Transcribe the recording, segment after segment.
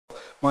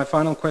My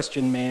final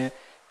question, Mayor,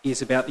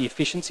 is about the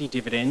efficiency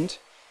dividend.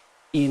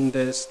 In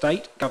the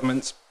state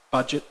government's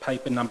budget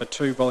paper number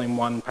 2, volume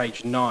 1,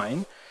 page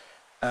 9,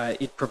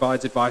 it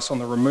provides advice on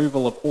the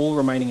removal of all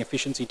remaining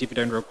efficiency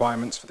dividend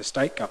requirements for the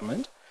state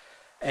government,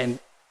 and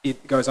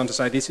it goes on to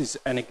say this is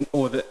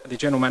the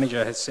General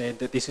Manager has said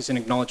that this is an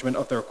acknowledgement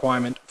of the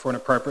requirement for an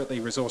appropriately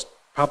resourced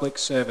public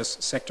service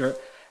sector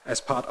as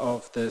part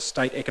of the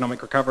state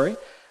economic recovery.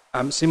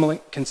 Similar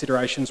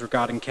considerations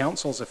regarding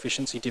Council's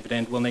efficiency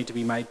dividend will need to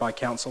be made by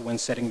Council when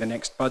setting the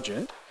next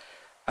budget.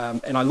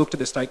 And I looked at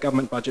the state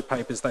government budget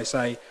papers. They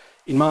say,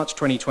 in March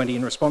 2020,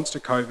 in response to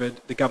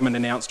COVID, the government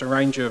announced a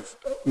range of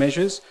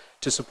measures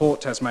to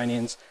support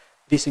Tasmanians.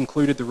 This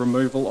included the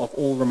removal of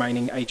all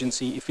remaining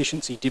agency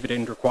efficiency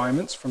dividend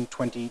requirements from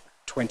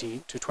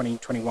 2020 to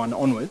 2021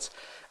 onwards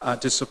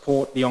to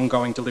support the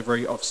ongoing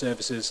delivery of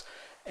services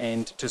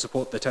and to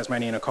support the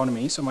Tasmanian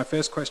economy. So my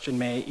first question,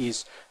 Mayor,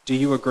 is do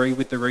you agree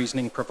with the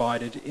reasoning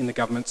provided in the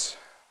government's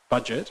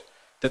budget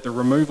that the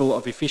removal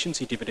of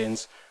efficiency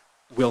dividends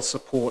will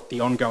support the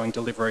ongoing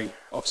delivery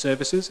of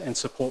services and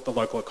support the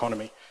local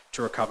economy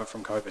to recover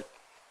from COVID?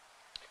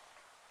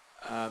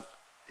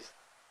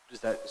 Is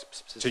that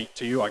specific?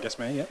 To you, I guess,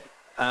 Mayor,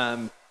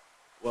 yeah.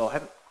 Well, I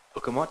haven't.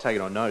 Look, I might take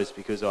it on notice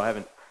because I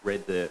haven't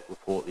read the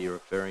report that you're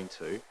referring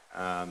to,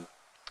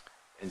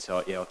 and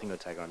so yeah, I think I'll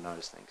take it on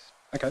notice. Thanks.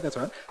 Okay, that's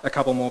all right. A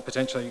couple more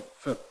potentially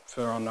for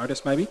on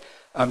notice, maybe.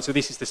 So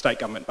this is the state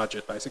government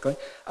budget, basically.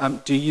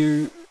 Do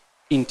you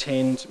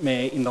intend,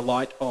 Mayor, in the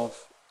light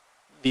of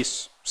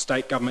this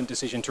state government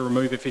decision to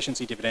remove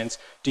efficiency dividends,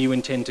 do you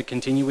intend to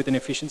continue with an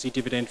efficiency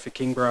dividend for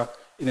Kingborough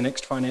in the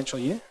next financial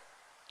year?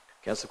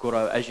 Councillor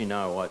Cordover, as you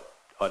know,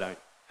 I don't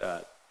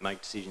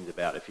make decisions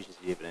about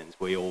efficiency dividends.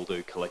 We all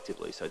do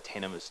collectively, so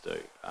 10 of us do.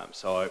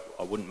 So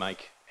I wouldn't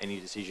make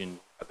any decision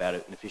about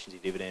an efficiency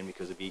dividend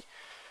because it'd be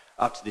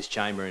up to this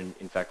chamber, and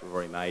in fact we've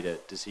already made a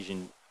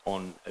decision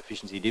on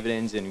efficiency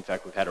dividends, and in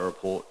fact we've had a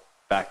report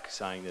back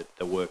saying that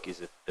the work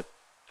is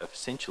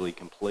essentially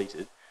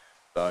completed,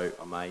 though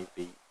I may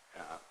be,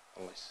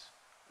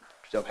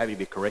 I'm happy to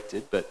be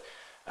corrected, but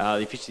the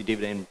efficiency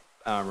dividend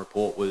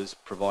report was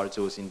provided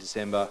to us in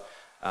December,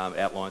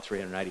 outlined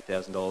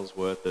 $380,000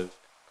 worth of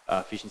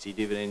efficiency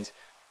dividends.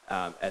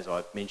 As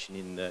I mentioned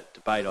in the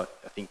debate, I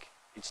think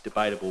it's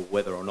debatable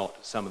whether or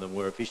not some of them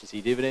were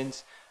efficiency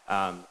dividends,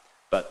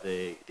 but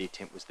the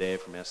attempt was there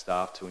from our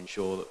staff to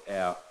ensure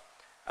that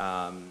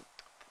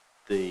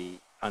the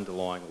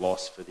underlying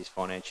loss for this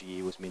financial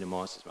year was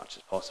minimised as much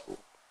as possible.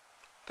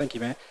 Thank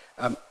you, Mayor.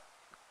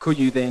 Could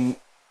you then,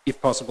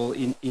 if possible,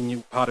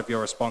 in part of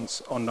your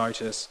response on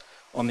notice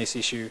on this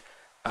issue,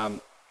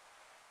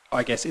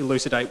 I guess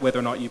elucidate whether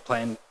or not you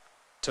plan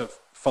to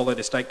follow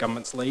the state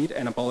government's lead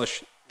and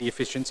abolish the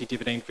efficiency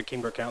dividend for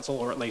Kingborough Council,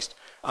 or at least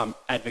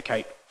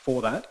advocate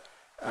for that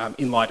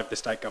in light of the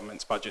state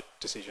government's budget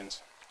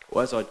decisions?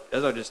 Well,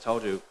 as I just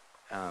told you,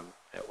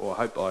 or I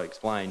hope I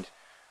explained,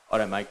 I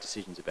don't make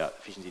decisions about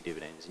efficiency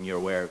dividends, and you're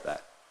aware of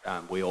that.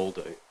 We all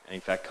do. And in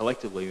fact,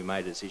 collectively, we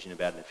made a decision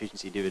about an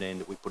efficiency dividend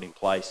that we put in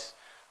place.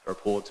 The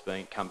report's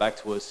come back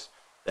to us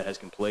that has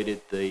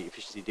completed the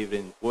efficiency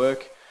dividend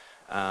work.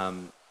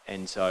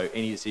 And so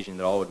any decision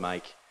that I would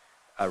make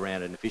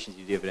around an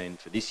efficiency dividend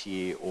for this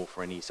year or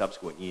for any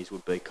subsequent years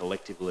would be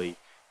collectively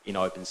in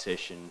open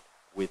session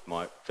with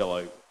my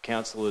fellow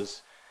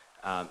councillors,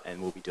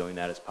 and we'll be doing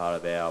that as part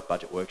of our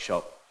budget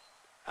workshop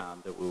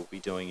that we'll be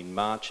doing in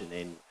March, and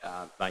then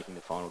making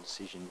the final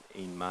decision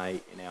in May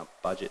in our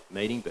budget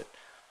meeting. But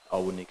I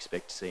wouldn't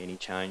expect to see any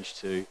change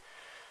to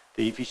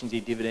the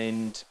efficiency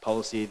dividend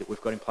policy that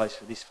we've got in place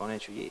for this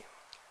financial year.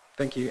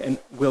 Thank you. And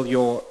will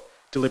your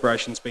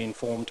deliberations be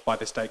informed by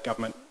the state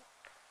government,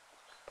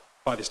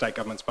 by the state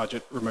government's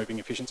budget removing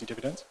efficiency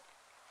dividends?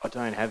 I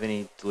don't have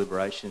any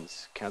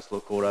deliberations,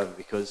 Councillor Cordover,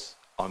 because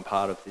I'm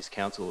part of this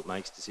council that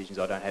makes decisions.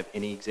 I don't have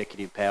any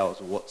executive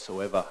powers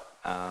whatsoever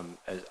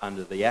as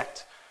under the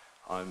Act.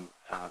 I'm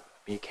a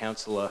mere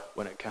councillor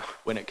when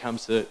it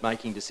comes to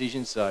making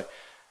decisions, so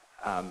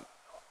I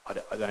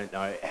don't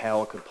know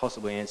how I could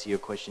possibly answer your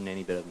question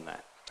any better than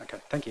that. Okay,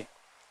 thank you.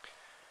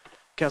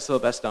 Councillor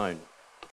Bastone.